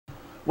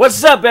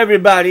What's up,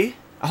 everybody?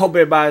 I hope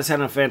everybody's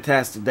having a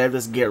fantastic day.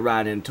 Let's get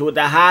right into it.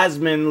 The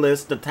Heisman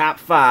list, the top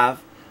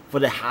 5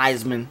 for the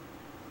Heisman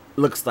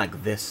looks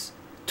like this.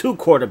 2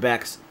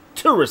 quarterbacks,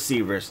 2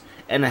 receivers,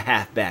 and a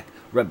halfback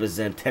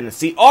represent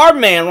Tennessee. Our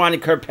man, Ronnie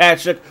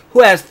Kirkpatrick, who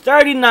has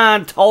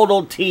 39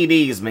 total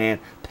TDs, man,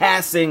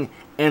 passing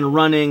and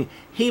running.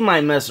 He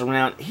might mess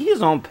around.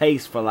 He's on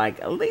pace for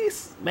at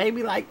least,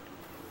 maybe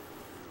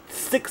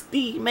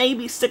 60,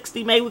 maybe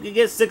 60, maybe we could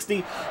get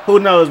 60. Who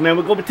knows, man?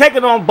 We're going to be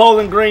taking on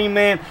Bowling Green,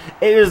 man.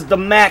 It is the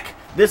MAC.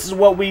 This is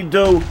what we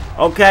do,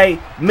 okay?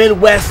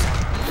 Midwest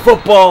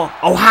football,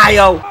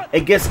 Ohio.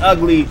 It gets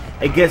ugly.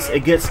 It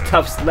gets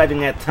tough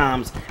sledding at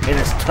times, and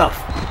it's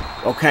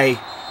tough, okay?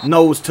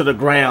 Nose to the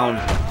ground,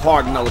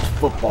 hard-nosed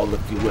football,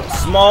 if you will.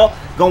 Small,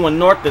 going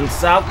north and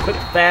south, quick,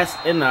 fast,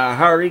 in a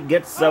hurry,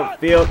 gets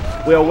upfield.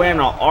 We're wearing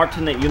our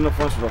alternate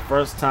uniforms for the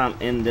first time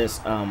in this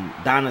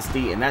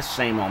Dynasty, and that's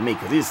shame on me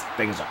because these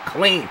things are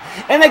clean.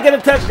 And they get a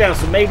touchdown,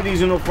 so maybe these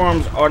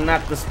uniforms are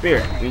not the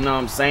spirit. You know what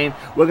I'm saying?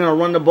 We're going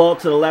to run the ball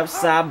to the left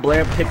side.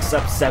 Blair picks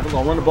up 7. We're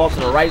going to run the ball to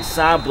the right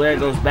side. Blair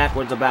goes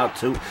backwards about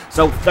 2.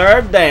 So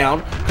third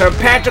down,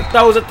 Kirkpatrick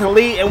throws it to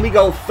Lee, and we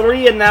go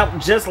 3 and out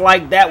just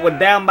like that. We're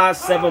down by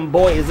 7.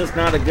 Boy, is this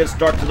not a good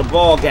start to the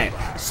ball game.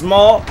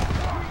 Small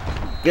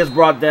gets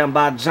brought down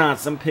by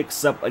Johnson,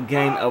 picks up a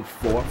gain of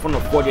 4 from the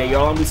 48-yard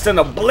line. We send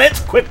a blitz,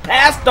 quick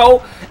pass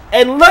though,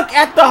 and look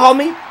at the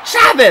homie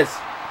Chavez.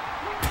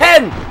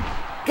 10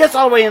 gets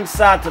all the way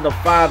inside to the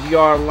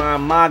 5-yard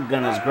line. My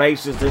goodness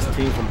gracious, this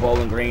team from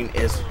Bowling Green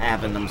is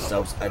having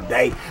themselves a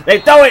day.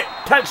 They throw it,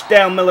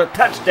 touchdown Miller,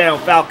 touchdown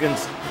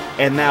Falcons,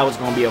 and now it's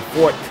going to be a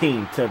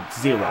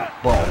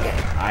 14-0 ball game.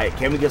 All right,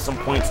 can we get some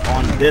points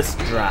on this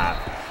drive?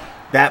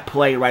 That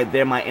play right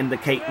there might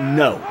indicate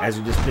no, as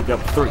we just pick up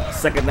 3.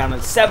 Second down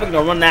and 7,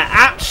 gonna run that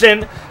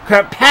option.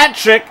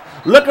 Kirkpatrick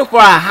looking for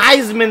a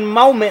Heisman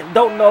moment.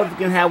 Don't know if you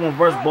can have one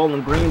versus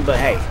Bowling Green, but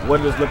hey, we're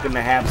just looking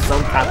to have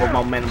some type of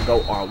momentum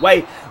go our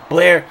way.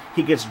 Blair,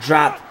 he gets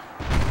dropped,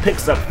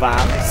 picks up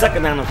 5.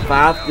 Second down and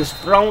 5, gets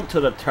thrown to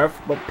the turf,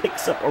 but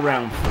picks up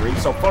around 3.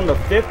 So from the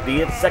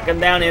 50, it's second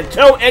down and 2,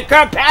 and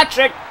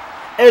Kirkpatrick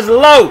is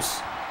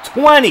loose.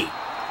 20.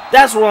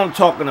 That's what I'm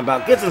talking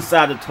about. Gets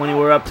inside the 20.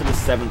 We're up to the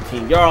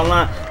 17-yard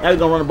line. Now we're going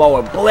to run the ball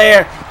with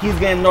Blair. He's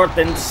getting north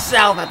and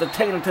south after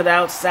taking it to the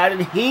outside,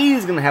 and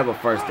he's going to have a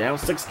first down.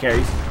 6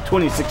 carries,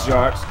 26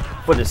 yards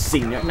for the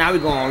senior. Now we're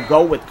going to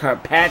go with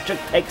Kirkpatrick.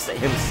 Takes it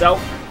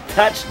himself.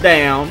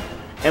 Touchdown.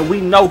 And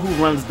we know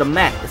who runs the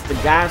MAC. It's the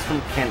guys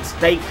from Kent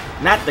State,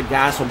 not the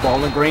guys from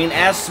Bowling Green.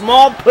 As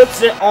Small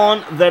puts it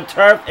on the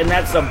turf, and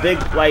that's a big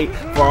play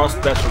for our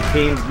special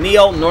teams.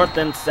 Neal, north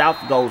and south,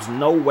 goes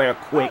nowhere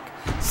quick.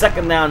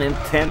 Second down and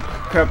 10.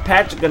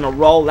 Kirkpatrick going to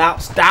roll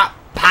out, stop,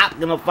 pop,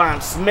 going to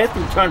find Smith,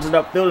 who turns it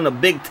upfield, and a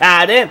big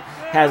tight end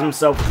has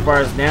himself a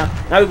first down.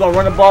 Now we're going to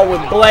run the ball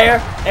with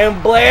Blair,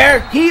 and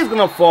Blair, he's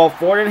going to fall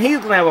forward, and he's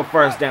going to have a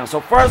first down. So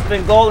first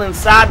and goal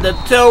inside the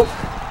 2.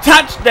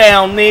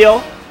 Touchdown,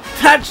 Neal.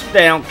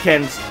 Touchdown,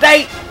 Kent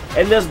State,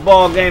 and this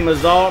ball game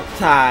is all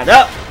tied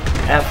up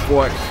at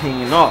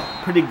 14-all.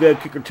 Pretty good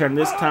kick return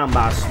this time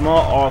by Small,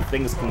 all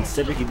things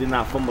considered. He did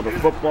not fumble the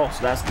football,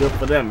 so that's good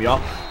for them,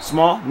 y'all.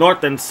 Small,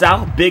 north and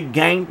south, big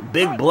game,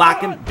 big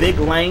blocking, big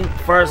lane,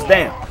 first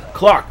down.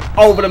 Clark,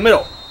 over the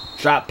middle,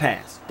 drop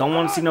pass. Don't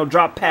want to see no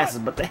drop passes,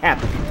 but they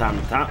happen from time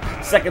to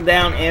time. Second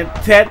down and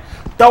 10.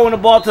 Throwing the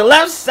ball to the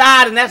left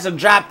side, and that's a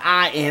drop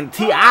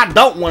INT. I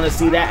don't want to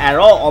see that at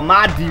all on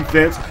my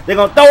defense. They're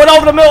going to throw it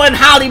over the middle, and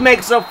Holly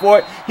makes up for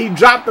it. He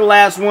dropped the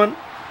last one.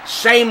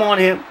 Shame on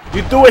him.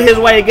 You threw it his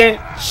way again.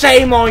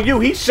 Shame on you.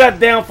 He shut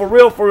down for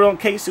real, in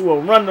case he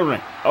will run the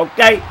ring.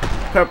 Okay?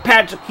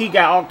 Kirkpatrick, he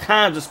got all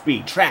kinds of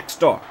speed. Track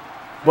star.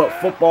 But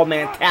football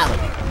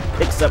mentality.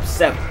 Picks up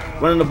 7.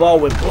 Running the ball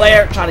with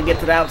Blair, trying to get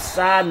to the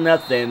outside,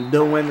 nothing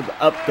doing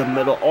up the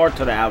middle or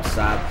to the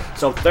outside.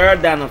 So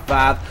third down and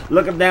 5.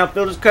 Looking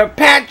downfield is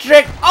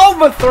Kirkpatrick,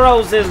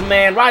 overthrows his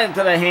man right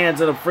into the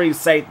hands of the free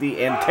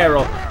safety, and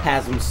Terrell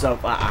has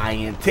himself an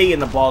INT,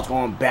 and the ball's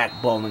going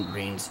back Bowling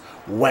Green's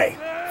way.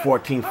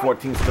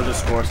 14-14 still the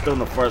score, still in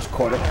the first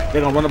quarter.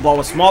 They're going to run the ball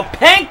with Small.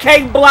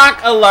 Pancake block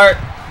alert,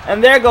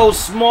 and there goes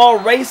Small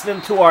racing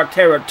into our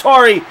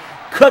territory.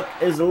 Cook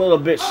is a little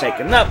bit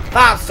shaken up.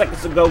 5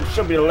 seconds to go.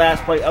 Should be the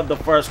last play of the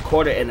first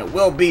quarter, and it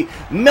will be.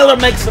 Miller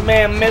makes a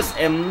man miss,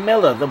 and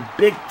Miller, the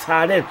big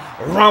tight end,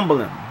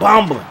 rumbling,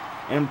 bumbling,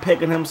 and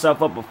picking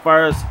himself up a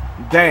first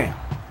down.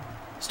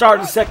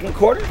 Start the second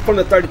quarter from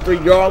the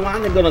 33-yard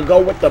line. They're going to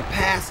go with the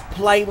pass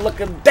play,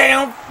 looking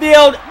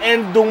downfield,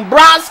 and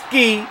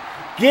Dombrowski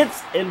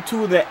gets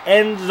into the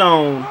end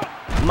zone.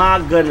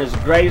 My goodness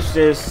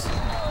gracious.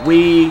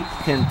 We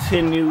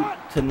continue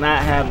to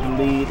not have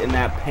the lead, and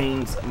that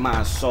pains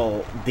my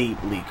soul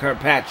deeply.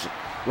 Kirkpatrick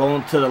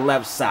rolling to the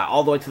left side,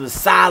 all the way to the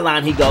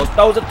sideline he goes,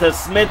 throws it to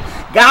Smith.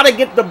 Gotta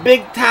get the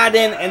big tight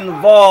end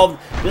involved.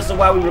 This is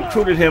why we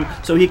recruited him,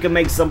 so he can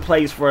make some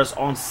plays for us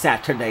on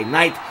Saturday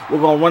night. We're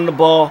gonna run the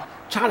ball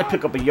trying to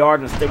pick up a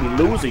yard. Instead, we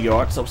lose a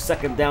yard. So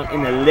second down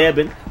and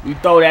 11. We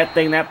throw that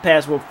thing. That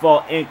pass will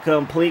fall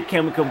incomplete.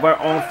 Can we convert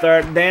on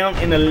third down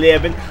and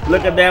 11?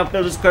 Looking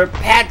downfield is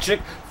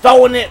Kirkpatrick,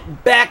 throwing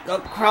it back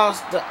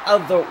across the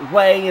other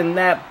way, and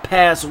that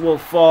pass will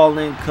fall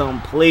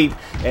incomplete.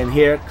 And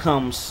here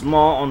comes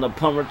Small on the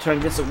punt return.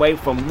 Gets away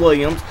from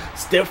Williams.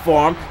 Stiff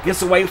arm.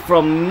 Gets away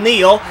from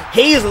Neal.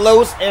 He's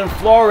loose, and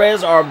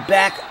Flores, our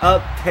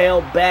backup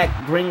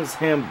tailback, brings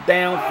him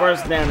down.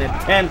 First down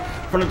and 10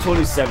 from the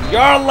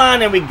 27-yard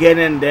line, and we get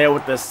in there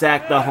with the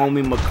sack. The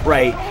homie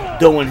McCray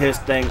doing his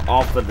thing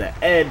off of the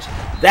edge.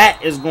 That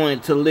is going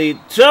to lead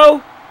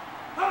to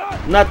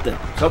nothing.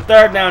 So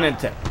third down and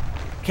 10.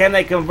 Can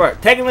they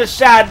convert? Taking the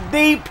shot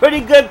deep.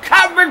 Pretty good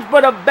coverage,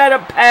 but a better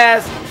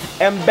pass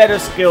and better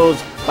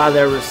skills by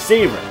their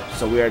receiver.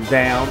 So we are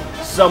down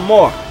some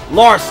more.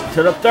 Larson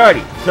to the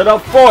 30, to the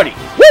 40.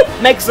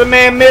 Whoop! Makes a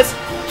man miss.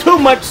 Too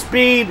much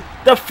speed.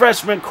 The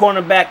freshman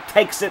cornerback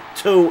takes it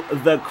to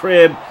the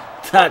crib.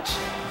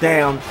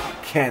 Touchdown,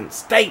 Kent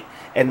State.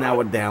 And now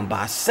we're down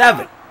by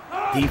 7.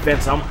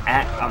 Defense, I'm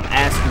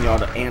asking y'all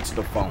to answer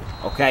the phone,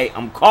 okay?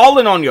 I'm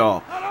calling on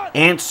y'all.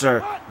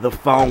 Answer the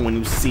phone when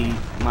you see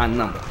my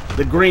number.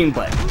 The green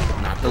button,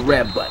 not the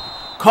red button.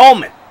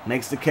 Coleman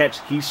makes the catch.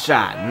 He's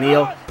shy.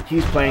 Neal,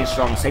 he's playing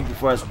strong safety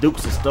for us.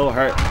 Dukes is still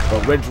hurt,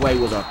 but Ridgeway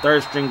was our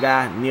third string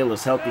guy. Neal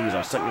is healthy. He's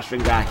our second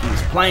string guy.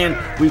 He's playing.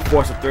 We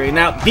force a 3 and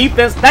out.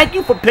 Defense, thank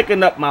you for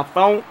picking up my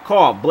phone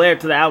call. Blair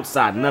to the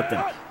outside.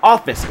 Nothing.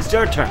 Offense, it's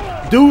your turn.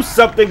 Do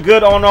something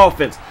good on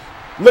offense.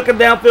 Looking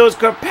downfield is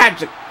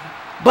Kirkpatrick.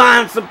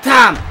 Buying some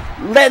time,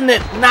 letting it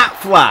not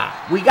fly.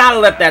 We got to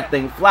let that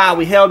thing fly.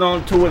 We held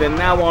on to it, and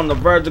now we're on the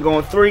verge of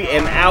going 3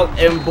 and out.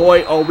 And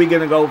boy, are we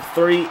going to go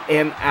 3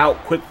 and out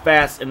quick,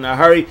 fast, in a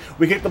hurry.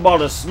 We kick the ball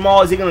to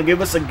Small. Is he going to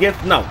give us a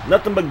gift? No,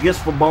 nothing but gifts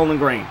for Bowling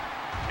Green.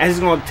 And he's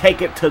going to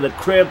take it to the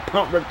crib,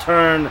 punt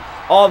return,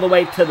 all the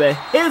way to the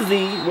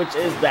hizzy, which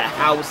is the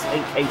house,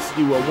 in case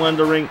you were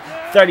wondering.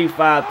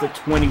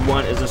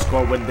 35-21 is the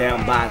score. We're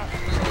down by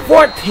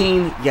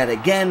 14 yet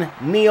again.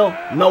 Neal,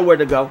 nowhere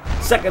to go.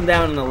 Second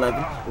down and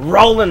 11.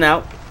 Rolling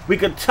out. We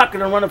could tuck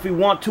it and run if we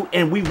want to,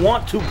 and we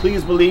want to,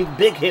 please believe.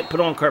 Big hit put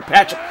on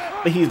Kirkpatrick,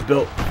 but he's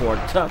built for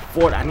tough.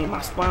 Ford, I need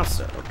my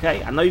sponsor,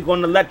 okay? I know you're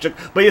going electric,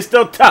 but you're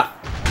still tough.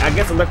 I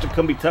guess electric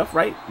can be tough,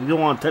 right? You don't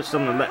want to touch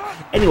something.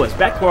 Anyways,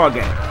 back to our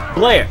game.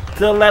 Blair to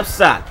the left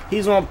side.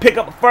 He's going to pick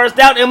up a first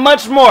down and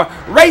much more.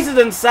 Races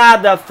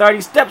inside the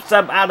 30. Steps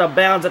up out of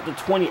bounds at the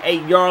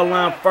 28-yard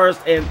line.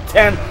 First and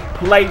 10.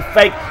 Play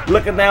fake.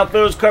 Looking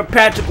downfield.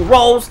 Kirkpatrick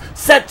rolls.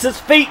 Sets his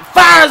feet.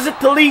 Fires it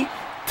to Lee.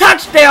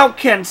 Touchdown,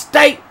 Kent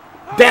State.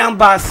 Down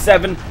by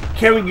 7.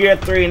 Can we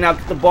get 3 and now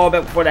get the ball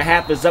back before the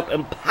half is up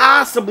and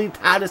possibly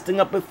tie this thing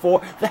up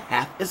before the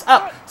half is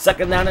up?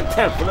 Second down and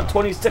 10 for the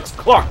 26.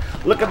 Clark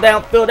looking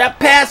downfield. That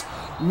pass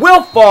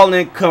will fall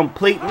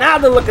incomplete. Now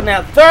they're looking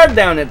at third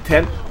down and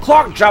 10.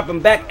 Clark dropping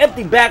back.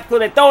 Empty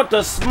backfield. They throw it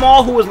to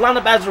Small, who is lined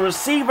up as a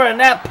receiver, and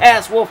that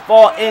pass will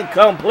fall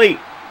incomplete.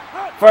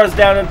 First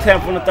down and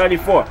 10 from the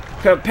 34.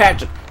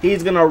 Kirkpatrick,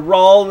 he's going to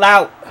roll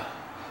out,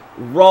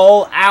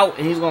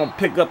 and he's going to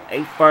pick up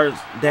a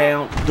first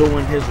down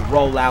doing his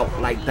rollout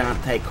like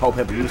Dante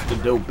Culpepper used to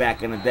do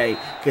back in the day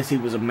because he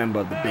was a member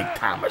of the Big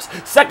Timers.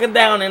 Second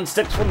down and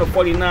 6 from the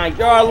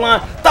 49-yard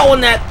line.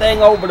 Throwing that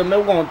thing over the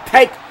middle. We're going to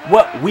take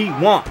what we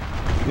want.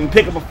 We can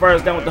pick up a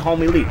first down with the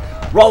homie Lee.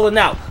 Rolling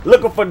out,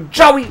 looking for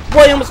Joey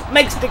Williams,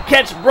 makes the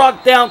catch,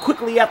 brought down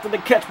quickly after the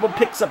catch, but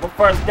picks up a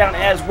first down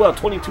as well.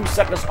 22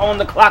 seconds on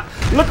the clock.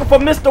 Looking for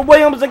Mr.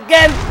 Williams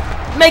again,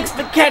 makes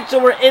the catch,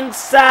 and we're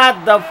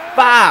inside the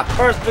 5.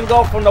 First and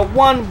goal from the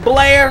 1.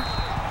 Blair.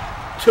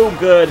 Too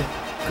good.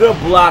 Good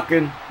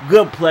blocking,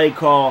 good play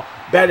call,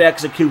 better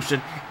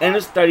execution, and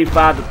it's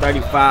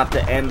 35-35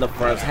 to end the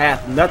first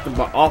half. Nothing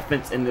but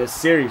offense in this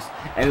series,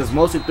 and it's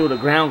mostly through the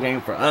ground game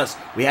for us.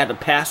 We had to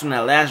pass on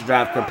that last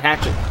drive.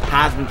 Kirkpatrick,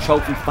 Heisman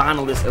Trophy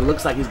finalist, it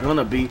looks like he's going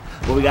to be,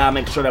 but we got to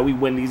make sure that we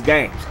win these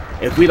games.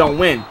 If we don't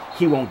win,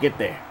 he won't get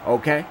there,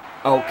 okay?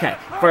 Okay.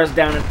 First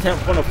down and 10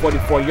 from the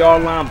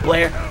 44-yard line.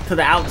 Blair to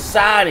the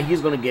outside, and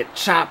he's going to get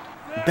chopped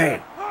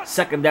down.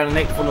 Second down and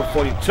 8 from the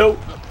 42.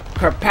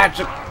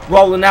 Kirkpatrick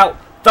rolling out,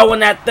 throwing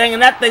that thing,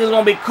 and that thing is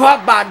going to be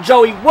caught by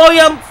Joey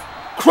Williams.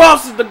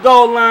 Crosses the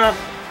goal line.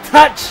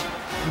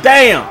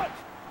 Touchdown.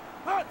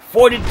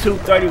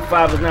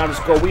 42-35 is now the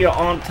score. We are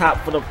on top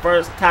for the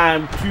first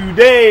time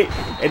today,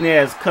 and it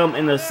has come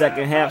in the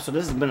second half. So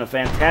this has been a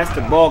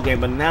fantastic ball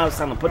game, but now it's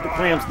time to put the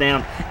clamps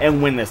down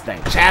and win this thing.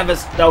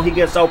 Chavis, though, he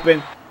gets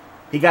open.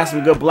 He got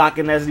some good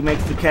blocking as he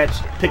makes the catch,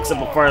 picks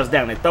up a first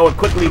down. They throw it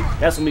quickly.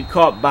 That's going to be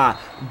caught by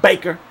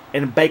Baker.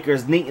 And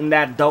Baker's neating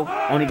that dough.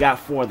 Only got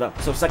 4 though.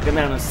 So second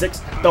down and 6.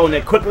 Throwing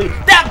it quickly.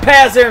 That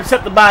pass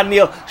intercepted by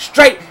Neal.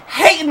 Straight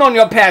hating on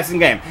your passing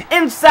game.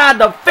 Inside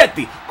the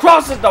 50.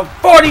 Crosses the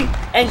 40.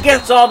 And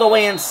gets all the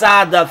way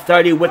inside the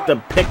 30 with the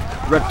pick.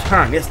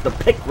 return. It's the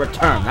pick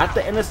return, not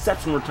the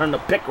interception return, the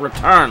pick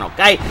return,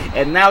 okay?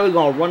 And now we're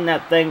going to run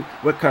that thing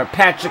with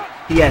Kirkpatrick.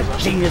 He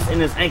has genius in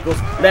his ankles.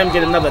 Let him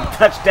get another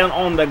touchdown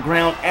on the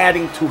ground,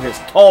 adding to his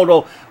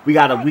total. We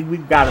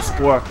gotta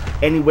score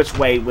any which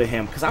way with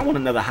him, because I want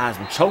another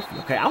Heisman Trophy,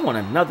 okay? I want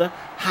another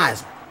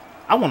Heisman.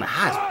 I want a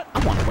Heisman.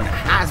 I want to win a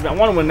Heisman. I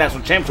want to win a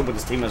national championship with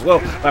this team as well,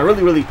 but I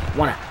really, really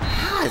want a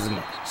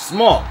Heisman.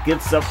 Small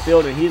gets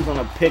upfield, and he's going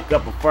to pick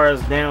up a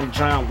first down.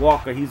 John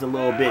Walker, he's a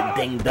little bit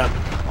dinged up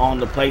on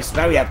the play. So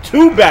now we have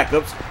two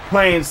backups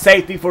playing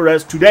safety for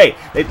us today.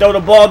 They throw the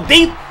ball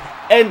deep,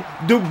 and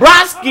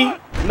Dombrowski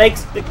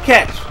makes the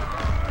catch.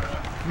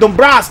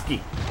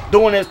 Dombrowski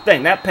doing his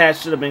thing. That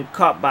pass should have been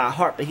caught by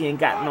Hart, but he ain't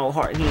got no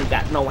heart. He ain't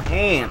got no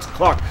hands.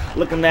 Clark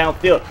looking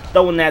downfield,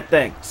 throwing that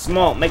thing.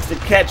 Small makes the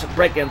catch,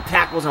 breaking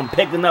tackles, and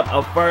picking up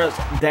a first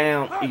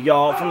down,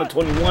 y'all, from the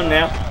 21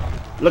 now.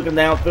 Looking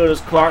downfield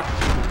is Clark.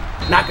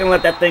 Not going to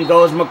let that thing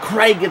go as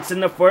McCray gets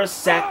in the first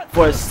sack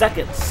for his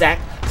second sack.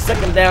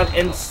 Second down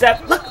and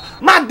 7. Look,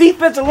 my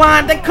defensive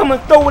line, they coming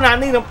through when I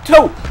need them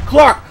too.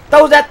 Clark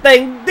throws that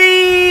thing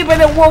deep,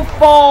 and it will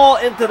fall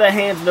into the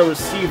hands of the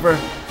receiver.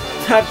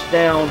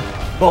 Touchdown,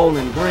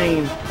 Bowling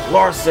Green.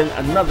 Larson,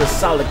 another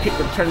solid kick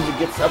return. He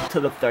gets up to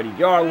the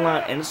 30-yard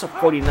line, and it's a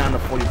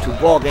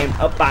 49-42 ball game,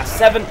 up by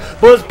 7.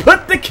 But let's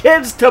put the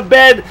kids to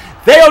bed.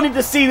 They don't need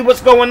to see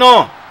what's going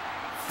on.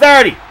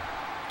 30,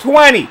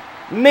 20,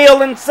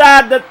 kneel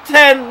inside the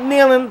 10,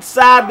 kneel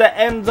inside the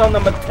end zone,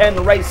 number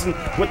 10, racing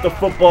with the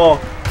football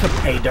to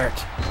pay dirt.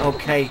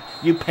 Okay,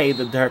 you pay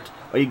the dirt,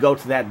 or you go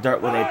to that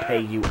dirt where they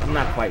pay you. I'm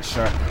not quite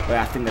sure, but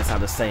I think that's how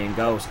the saying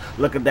goes.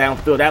 Looking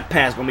downfield, that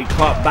pass going to be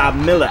caught by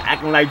Miller,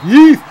 acting like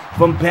yeet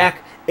from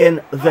back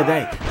in the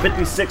day.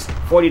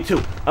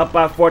 56-42, up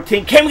by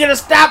 14. Can we get a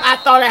stop? I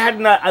thought I had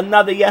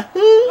another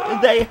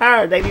yahoo. They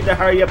heard. They need to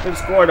hurry up and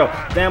score, though.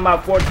 Down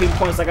by 14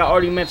 points, like I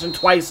already mentioned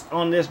twice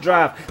on this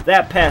drive.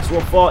 That pass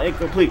will fall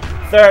incomplete.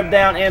 3rd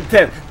down and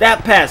 10.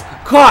 That pass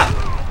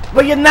caught.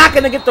 But you're not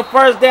going to get the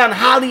first down.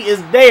 Holly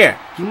is there.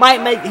 He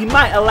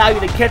might allow you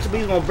to catch it, but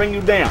he's going to bring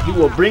you down. He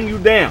will bring you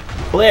down.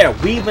 Blair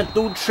weaving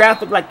through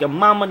traffic like your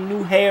mama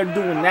new hairdo,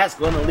 and that's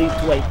going to lead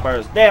to a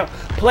first down.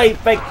 Play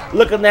fake,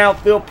 looking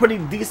downfield, pretty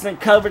decent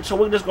coverage, so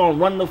we're just going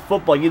to run the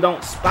football. You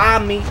don't spy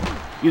me.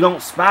 You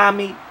don't spy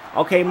me.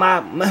 Okay,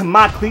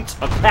 my cleats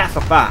are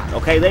classified.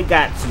 Okay, they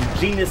got some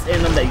genius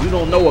in them that you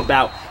don't know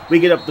about. We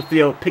get up the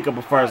field, pick up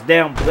a first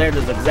down. Blair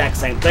does the exact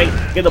same thing.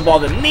 Get the ball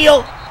to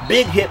Neal.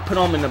 Big hit, put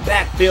him in the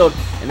backfield,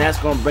 and that's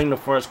going to bring the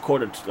first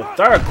quarter to the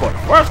 3rd quarter.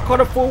 First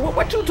quarter for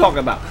what you talking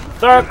about?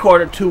 3rd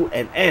quarter to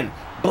an end.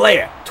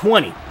 Blair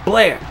 20,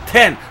 Blair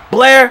 10,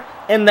 Blair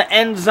in the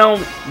end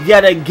zone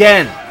yet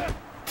again.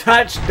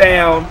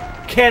 Touchdown,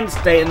 Kent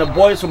State, and the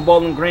boys from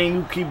Bowling Green.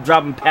 You keep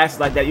dropping passes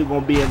like that, you're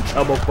going to be in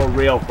trouble for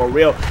real,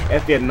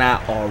 if you're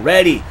not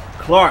already.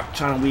 Clark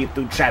trying to weave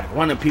through traffic,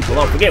 running people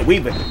up. Forget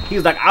weaving.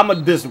 He's like, I'm going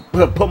to just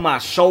put my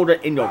shoulder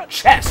in your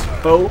chest,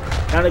 fool.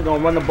 Now they're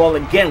going to run the ball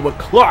again with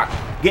Clark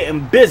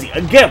getting busy.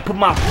 Again, put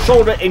my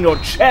shoulder in your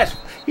chest.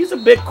 He's a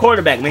big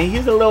quarterback, man.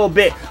 He's a little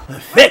bit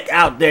thick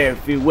out there,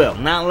 if you will.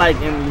 Not like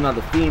in,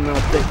 the female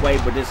thick way,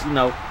 but just,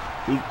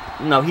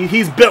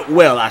 he's built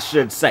well, I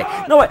should say.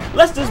 No, wait,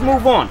 let's just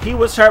move on. He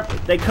was hurt.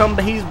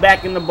 He's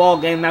back in the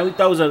ball game. Now he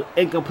throws an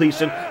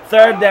incompletion.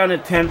 3rd down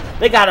and 10.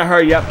 They got to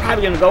hurry up.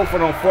 Probably going to go for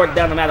it on 4th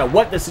down no matter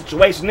what the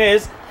situation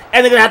is.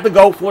 And they're going to have to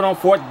go for it on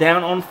 4th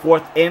down on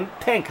 4th and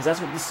 10, because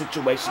that's what the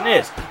situation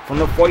is. From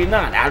the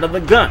 49, out of the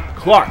gun.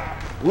 Clark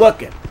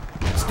looking.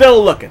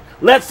 Still looking.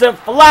 Lets it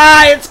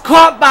fly. It's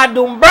caught by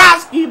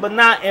Dombrowski, but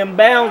not in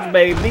bounds,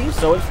 baby.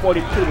 So it's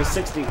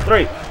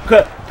 42-63.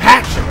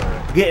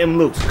 Kirkpatrick getting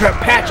loose.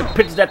 Kirkpatrick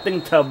pitches that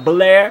thing to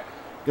Blair.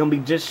 Gonna be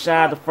just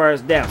shy of the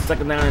first down.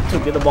 2nd down and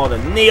 2. Get the ball to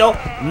Neal.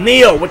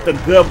 Neal with the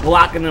good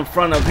blocking in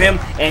front of him.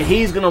 And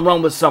he's gonna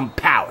run with some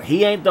power.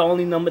 He ain't the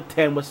only number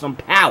 10 with some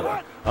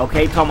power.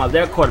 Okay, talking about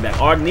their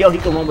quarterback. Or Neal, he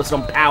can run with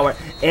some power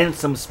and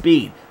some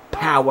speed.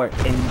 Power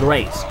and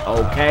grace.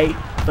 Okay?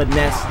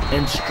 Finesse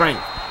and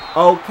strength.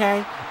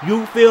 Okay?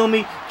 You feel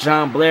me?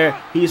 John Blair,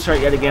 he's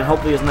hurt yet again.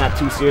 Hopefully it's not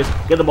too serious.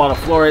 Get the ball to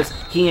Flores.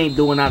 He ain't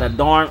doing not a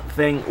darn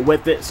thing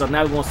with it. So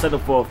now we're going to settle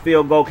for a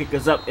field goal. Kick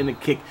is up, and the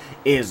kick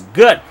is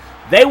good.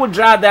 They would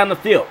drive down the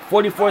field.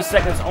 44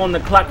 seconds on the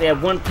clock. They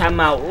have 1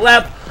 timeout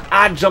left.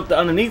 I jumped the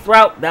underneath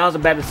route. That was a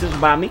bad decision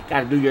by me.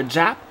 Got to do your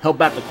job.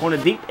 Help out the corner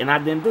deep, and I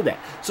didn't do that.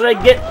 So they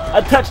get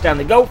a touchdown.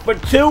 They go for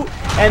 2,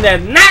 and they're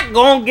not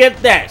going to get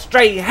that.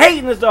 Straight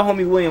hating is the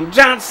homie William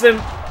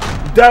Johnson.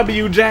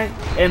 WJ,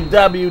 and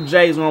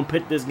WJ is going to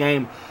put this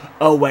game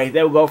away.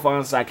 They will go for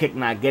onside kick,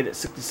 and I get it.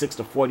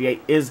 66-48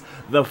 is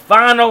the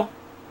final.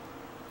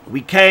 We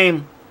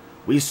came,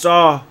 we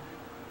saw.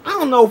 I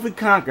don't know if we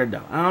conquered,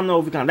 though. I don't know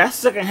if we conquered. That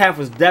second half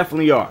was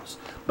definitely ours.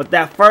 But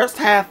that first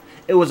half,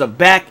 it was a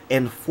back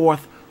and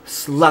forth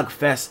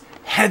slugfest,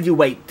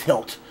 heavyweight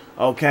tilt.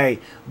 Okay,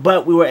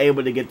 but we were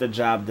able to get the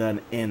job done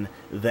in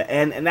the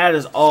end, and that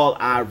is all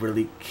I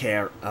really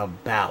care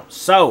about.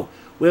 So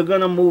we're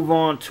going to move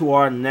on to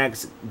our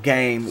next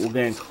game. We're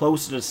getting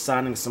closer to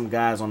signing some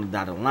guys on the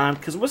dotted line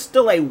because we're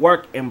still a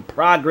work in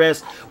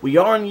progress. We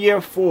are in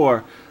year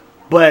 4,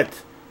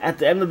 but at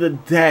the end of the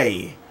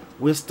day,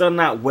 we're still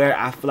not where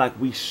I feel like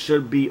we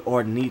should be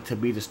or need to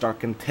be to start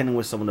contending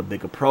with some of the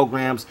bigger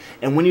programs.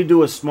 And when you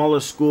do a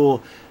smaller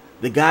school,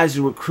 the guys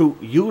you recruit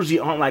usually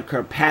aren't like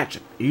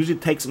Kirkpatrick. It usually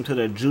takes them to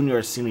their junior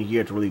or senior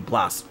year to really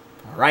blossom.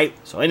 Alright,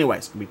 so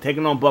anyways, we'll be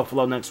taking on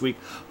Buffalo next week.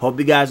 Hope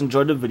you guys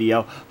enjoyed the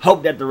video.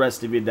 Hope that the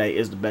rest of your day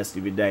is the best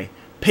of your day.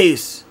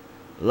 Peace,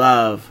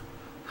 love,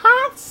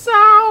 hot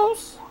sauce.